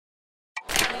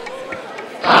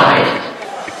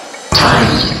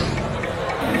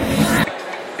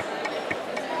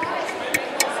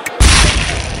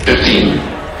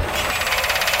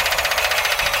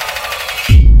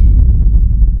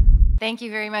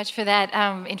much for that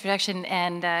introduction,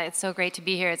 and it's so great to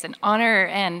be here. It's an honor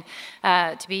and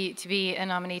to be a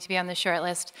nominee, to be on the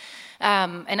shortlist.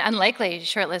 An unlikely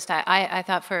shortlist. I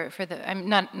thought for the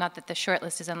not that the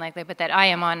shortlist is unlikely, but that I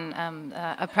am on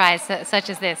a prize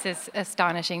such as this is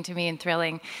astonishing to me and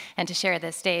thrilling, and to share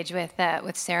this stage with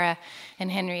Sarah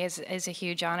and Henry is a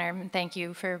huge honor. And thank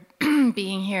you for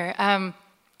being here.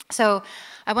 So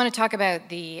I want to talk about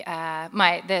the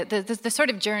sort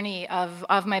of journey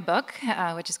of my book,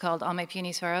 which is called All My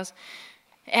Puny Sorrows,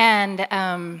 and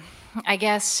I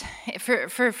guess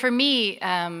for me,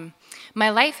 my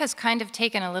life has kind of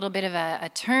taken a little bit of a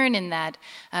turn in that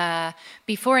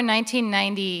before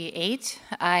 1998,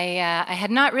 I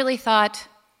had not really thought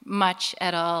much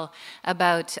at all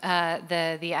about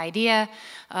the idea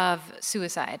of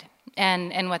suicide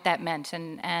and what that meant,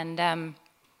 and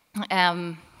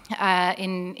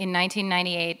in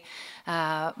 1998,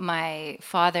 my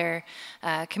father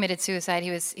committed suicide.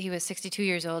 He was 62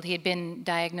 years old. He had been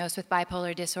diagnosed with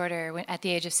bipolar disorder at the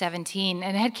age of 17,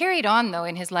 and had carried on though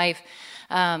in his life.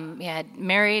 He had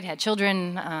married, had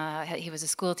children. He was a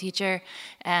school teacher,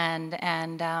 and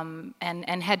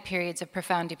had periods of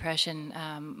profound depression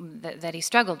that he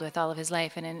struggled with all of his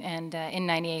life. And in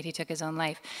 '98, he took his own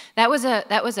life. That was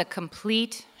a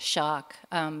complete shock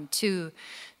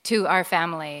to our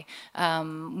family.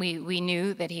 We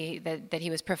knew that he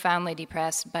was profoundly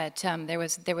depressed, but there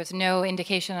was no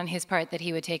indication on his part that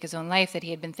he would take his own life, that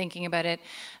he had been thinking about it.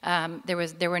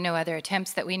 There were no other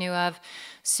attempts that we knew of.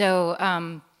 So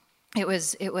it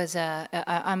was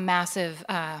a massive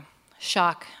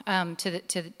shock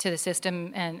to the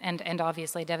system, and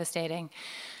obviously devastating.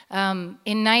 In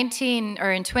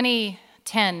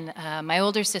 2010, my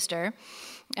older sister,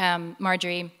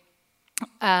 Marjorie,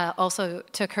 also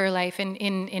took her life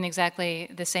in exactly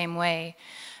the same way,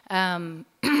 and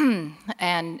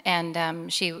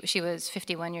she was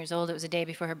 51 years old. It was a day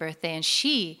before her birthday, and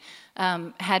she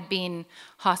had been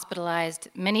hospitalized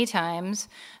many times,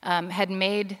 had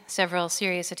made several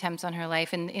serious attempts on her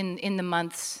life in the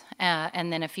months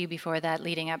and then a few before that,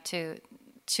 leading up to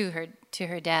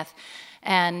her death,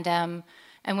 and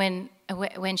when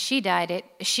she died,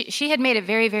 she had made it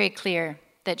very, very clear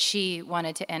that she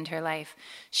wanted to end her life.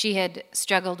 She had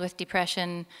struggled with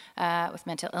depression, with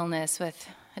mental illness, with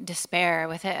despair.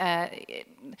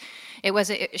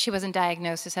 She wasn't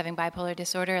diagnosed as having bipolar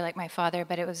disorder like my father,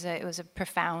 but it was a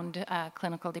profound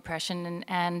clinical depression,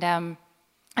 and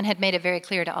had made it very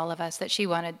clear to all of us that she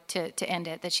wanted to end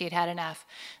it, that she had had enough,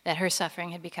 that her suffering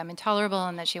had become intolerable,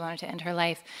 and that she wanted to end her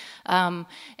life. And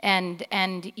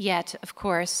yet, of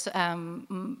course,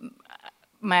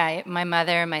 my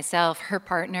mother, myself, her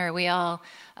partner, we all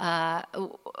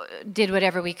did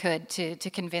whatever we could to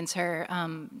convince her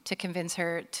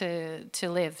to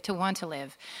live, to want to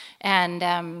live, and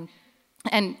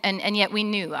yet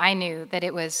I knew that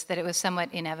it was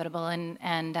somewhat inevitable,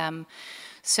 and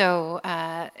so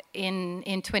in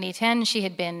 2010, she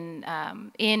had been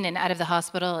in and out of the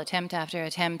hospital, attempt after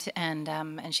attempt, and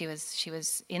she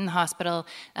was in the hospital.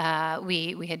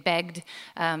 We had begged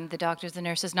the doctors, the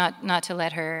nurses, not to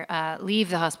let her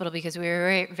leave the hospital, because we were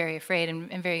very, very afraid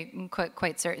and very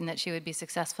quite certain that she would be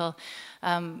successful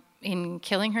in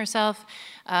killing herself.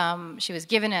 She was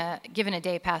given a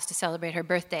day pass to celebrate her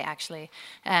birthday, actually,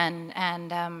 and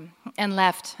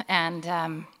left,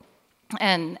 and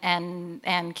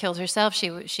killed herself. She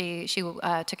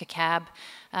took a cab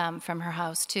from her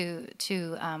house to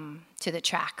the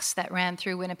tracks that ran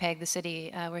through Winnipeg, the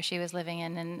city where she was living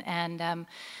in,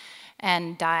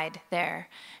 and died there.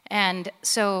 And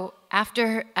so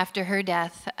after her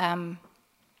death,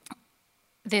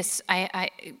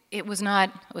 it was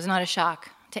not a shock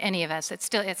to any of us. It's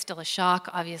still a shock.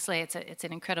 Obviously, it's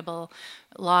an incredible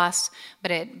loss,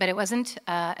 but it wasn't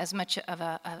as much of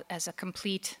as a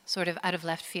complete sort of out of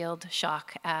left field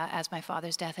shock as my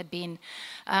father's death had been.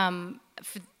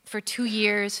 For 2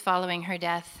 years following her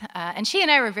death, and she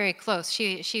and I were very close.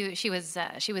 She was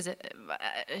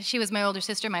my older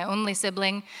sister, my only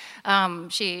sibling.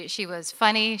 She was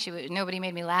funny. Nobody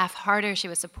made me laugh harder. She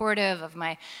was supportive of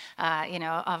my,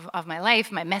 of my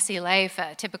life, my messy life,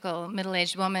 a typical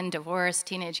middle-aged woman, divorced,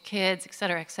 teenage kids, et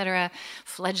cetera,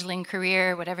 fledgling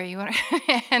career, whatever you want.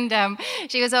 And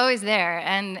she was always there.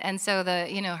 And so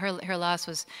her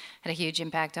loss had a huge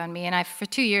impact on me. And for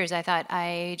 2 years, I thought,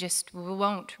 I just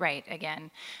won't write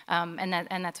again.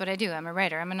 And that's what I do. I'm a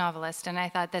writer. I'm a novelist. And I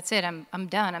thought, that's it. I'm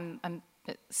done. I'm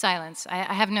silence.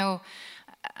 I have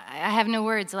no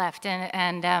words left.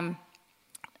 And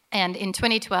in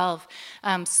 2012,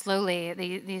 slowly,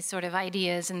 these sort of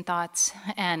ideas and thoughts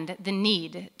and the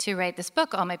need to write this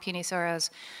book, All My Puny Sorrows,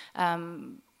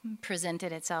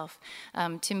 presented itself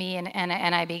to me,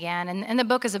 and I began. And the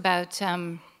book is about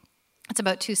it's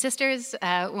about two sisters,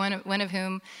 one of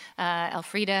whom,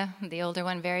 Elfrida, the older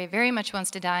one, very, very much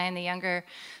wants to die, and the younger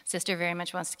sister very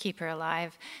much wants to keep her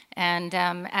alive. And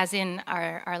as in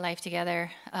our life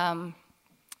together,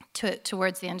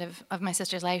 towards the end of my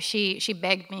sister's life, she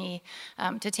begged me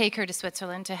to take her to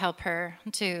Switzerland to help her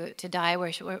to die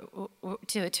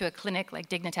to a clinic like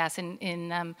Dignitas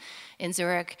in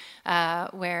Zurich,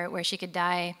 where she could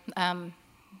die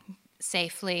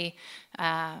safely,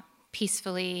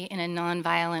 peacefully, in a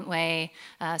non-violent way,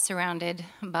 surrounded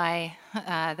by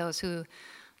those who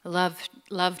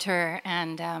loved her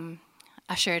and could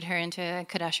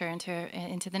usher her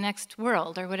into the next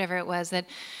world, or whatever it was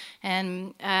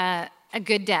and a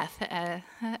good death,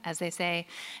 as they say.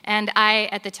 And I,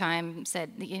 at the time,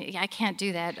 said, I can't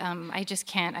do that. I just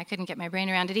can't. I couldn't get my brain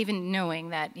around it, even knowing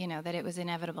that that it was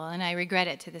inevitable. And I regret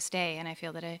it to this day. And I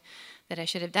feel that I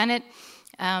should have done it.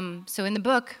 So in the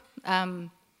book,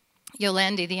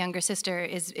 Yolandi, the younger sister,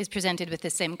 is presented with the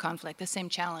same conflict, the same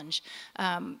challenge.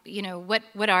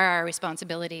 What are our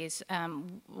responsibilities?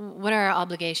 What are our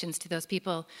obligations to those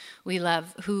people we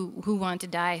love who want to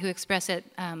die, who express it,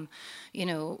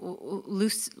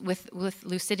 with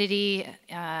lucidity,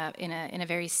 in a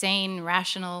very sane,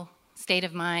 rational state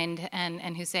of mind,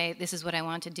 and who say, this is what I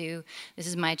want to do, this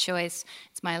is my choice,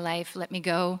 it's my life, let me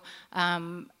go.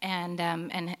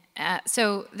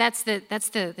 So that's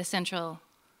the central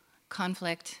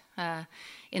conflict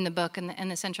in the book,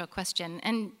 and the central question.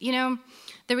 And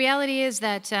the reality is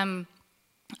that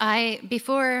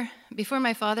before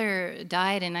my father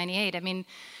died in '98, I mean,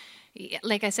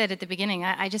 like I said at the beginning,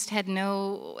 I just had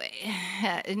no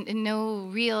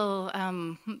real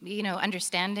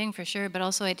understanding, for sure, but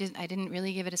also I didn't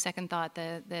really give it a second thought.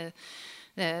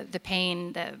 The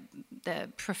pain, the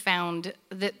profound,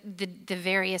 the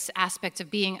various aspects of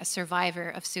being a survivor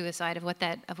of suicide, of what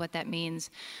that means,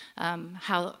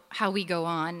 how we go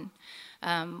on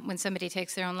when somebody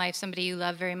takes their own life, somebody you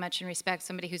love very much and respect,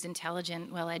 somebody who's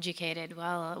intelligent, well-educated,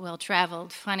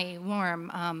 well-traveled, funny,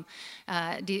 warm,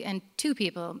 and two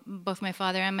people, both my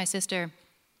father and my sister,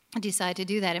 decide to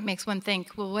do that. It makes one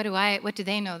think, well, what do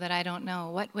they know that I don't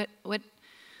know?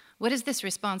 What is this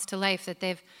response to life that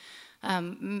they've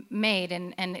made,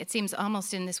 and it seems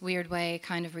almost in this weird way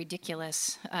kind of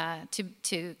ridiculous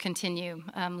to continue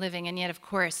living, and yet of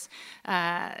course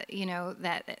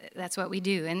that's what we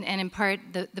do, and in part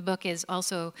the book is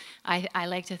also, I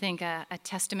like to think, a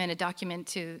testament, a document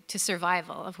to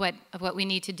survival of what we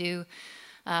need to do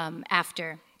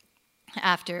after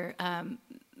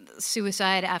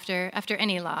suicide, after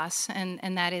any loss,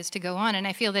 and that is to go on. And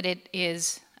I feel that it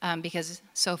is, because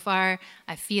so far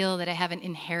I feel that I haven't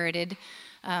inherited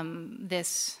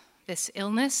this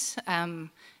illness, and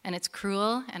it's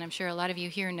cruel, and I'm sure a lot of you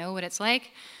here know what it's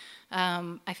like.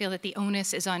 I feel that the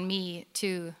onus is on me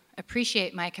to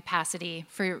appreciate my capacity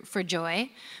for joy,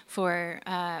 for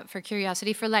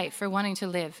curiosity, for life, for wanting to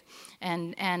live,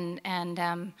 and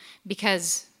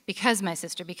because my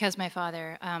sister, because my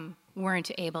father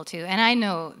weren't able to, and I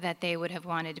know that they would have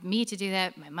wanted me to do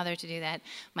that, my mother to do that,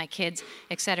 my kids,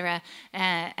 etc.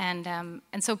 And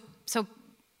so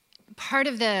part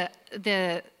of the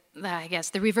I guess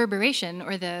the reverberation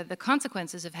or the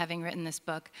consequences of having written this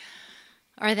book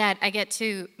are that I get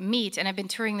to meet, and I've been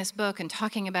touring this book and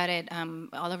talking about it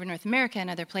all over North America and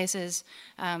other places,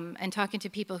 and talking to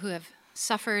people who have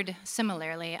suffered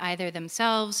similarly, either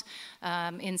themselves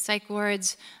in psych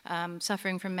wards,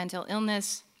 suffering from mental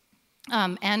illness,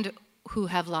 and who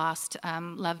have lost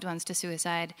loved ones to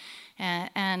suicide,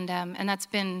 and that's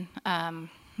been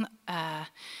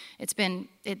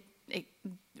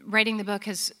writing the book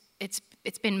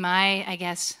it's been my, I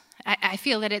guess. I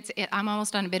feel that I'm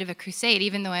almost on a bit of a crusade,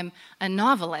 even though I'm a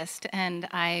novelist and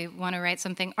I want to write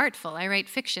something artful. I write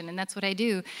fiction, and that's what I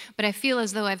do. But I feel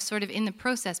as though I've sort of, in the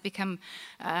process, become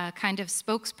a kind of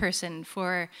spokesperson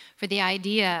for the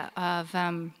idea of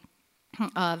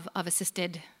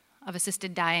assisted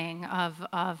dying,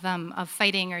 of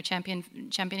fighting or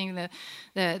championing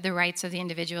the rights of the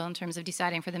individual in terms of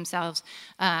deciding for themselves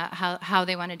how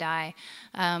they want to die.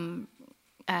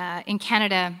 In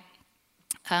Canada,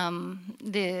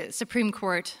 the Supreme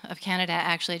Court of Canada,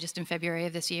 actually just in February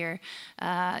of this year,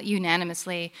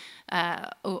 unanimously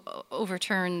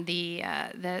overturned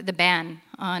the ban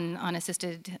on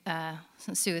assisted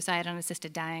suicide, on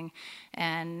assisted dying,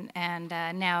 and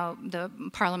now the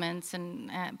Parliament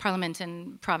and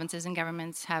provinces and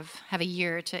governments have a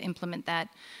year to implement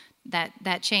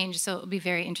that change. So it'll be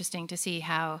very interesting to see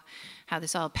how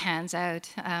this all pans out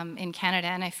in Canada.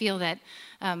 And I feel that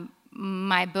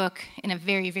my book, in a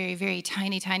very, very, very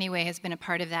tiny way, has been a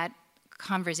part of that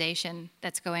conversation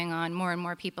that's going on. More and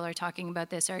more people are talking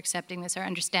about this, are accepting this, are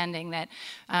understanding that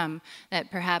that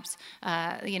perhaps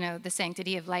the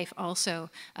sanctity of life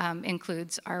also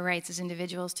includes our rights as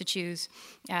individuals to choose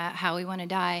how we want to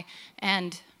die.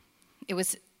 And it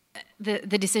was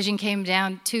the decision came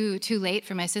down too late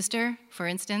for my sister, for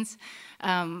instance.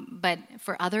 But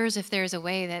for others, if there's a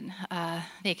way that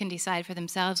they can decide for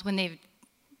themselves, when they've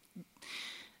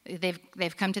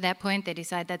come to that point, they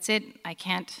decide that's it. I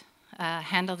can't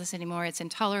handle this anymore. It's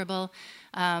intolerable.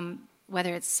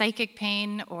 Whether it's psychic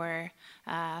pain or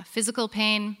physical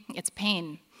pain, it's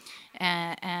pain.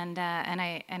 And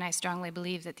I strongly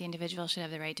believe that the individual should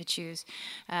have the right to choose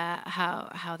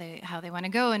how they want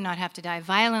to go and not have to die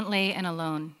violently and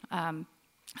alone,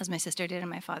 as my sister did and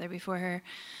my father before her.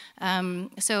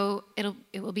 So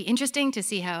it will be interesting to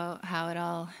see how it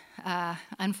all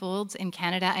unfolds in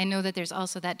Canada. I know that there's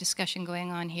also that discussion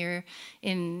going on here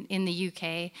in the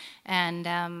UK,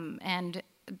 and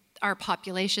our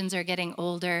populations are getting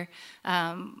older.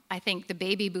 I think the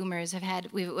baby boomers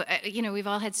we've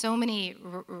all had so many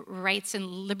rights and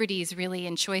liberties, really,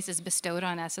 and choices bestowed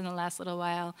on us in the last little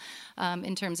while,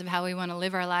 in terms of how we want to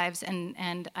live our lives.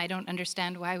 And I don't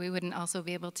understand why we wouldn't also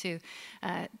be able to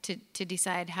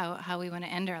decide how we want to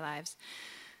end our lives.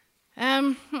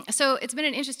 So it's been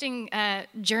an interesting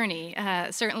journey,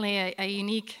 certainly a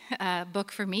unique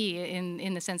book for me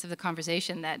in the sense of the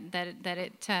conversation that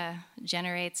it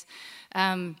generates.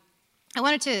 I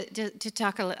wanted to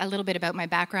talk a little bit about my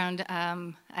background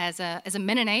as a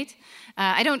Mennonite.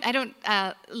 I don't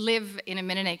live in a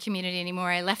Mennonite community anymore.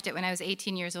 I left it when I was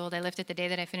 18 years old. I left it the day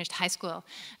that I finished high school.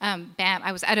 Bam!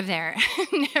 I was out of there,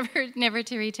 never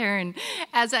to return.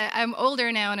 As I'm older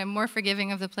now and I'm more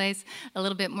forgiving of the place, a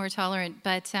little bit more tolerant,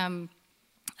 but.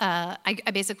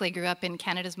 I basically grew up in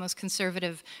Canada's most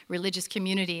conservative religious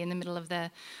community in the middle of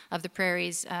the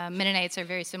prairies. Mennonites are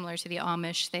very similar to the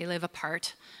Amish. They live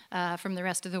apart from the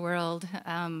rest of the world,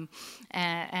 and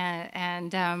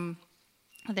there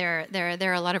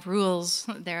are a lot of rules.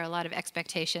 There are a lot of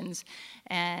expectations.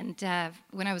 And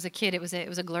when I was a kid, it was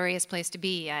a glorious place to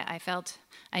be. I felt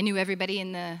I knew everybody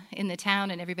in the town,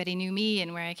 and everybody knew me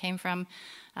and where I came from,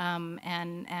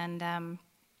 and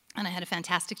I had a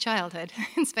fantastic childhood,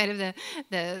 in spite of the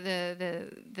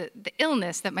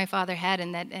illness that my father had,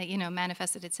 and that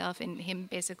manifested itself in him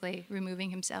basically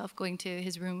removing himself, going to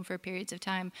his room for periods of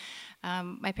time.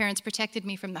 My parents protected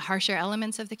me from the harsher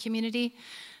elements of the community.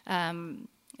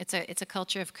 It's a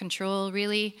culture of control,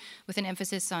 really, with an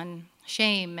emphasis on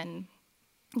shame and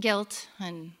guilt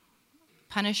and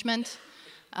punishment.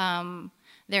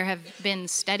 There have been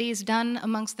studies done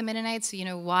amongst the Mennonites.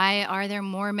 Why are there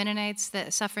more Mennonites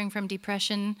suffering from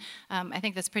depression? I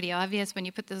think that's pretty obvious when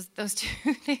you put those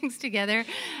two things together.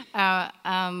 The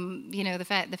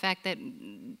fact that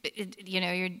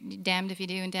you're damned if you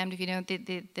do and damned if you don't.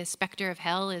 The specter of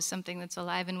hell is something that's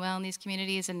alive and well in these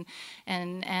communities, and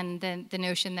the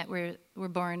notion that we're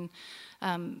born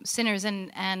sinners,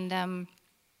 and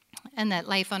that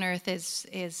life on earth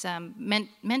is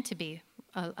meant to be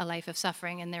a life of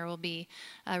suffering, and there will be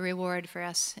a reward for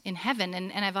us in heaven.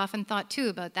 And I've often thought, too,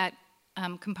 about that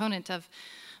component of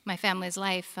my family's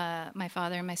life, my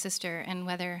father and my sister, and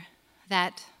whether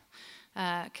that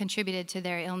contributed to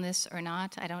their illness or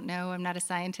not. I don't know. I'm not a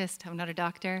scientist. I'm not a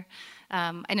doctor.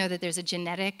 I know that there's a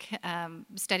genetic,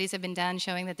 studies have been done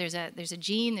showing that there's a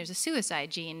gene, there's a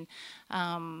suicide gene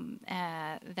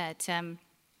that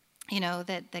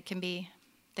can be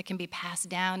passed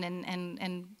down,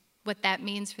 and what that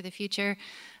means for the future,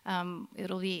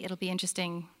 it'll be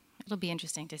interesting. It'll be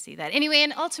interesting to see that. Anyway,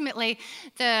 and ultimately,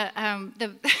 the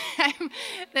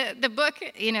book,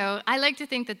 I like to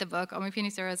think that the book, All My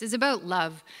Puny Sorrows, is about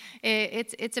love.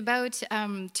 It's about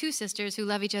two sisters who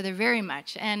love each other very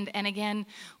much, and again,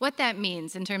 what that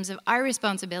means in terms of our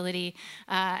responsibility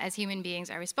as human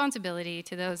beings, our responsibility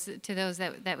to those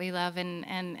that we love,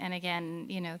 and again,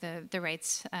 the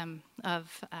rights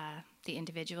of the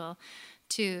individual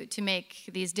to make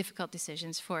these difficult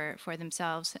decisions for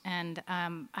themselves. And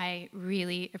I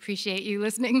really appreciate you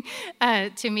listening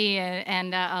to me,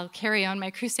 and I'll carry on my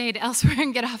crusade elsewhere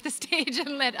and get off the stage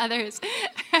and let others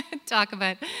talk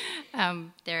about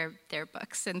their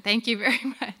books. And thank you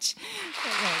very much.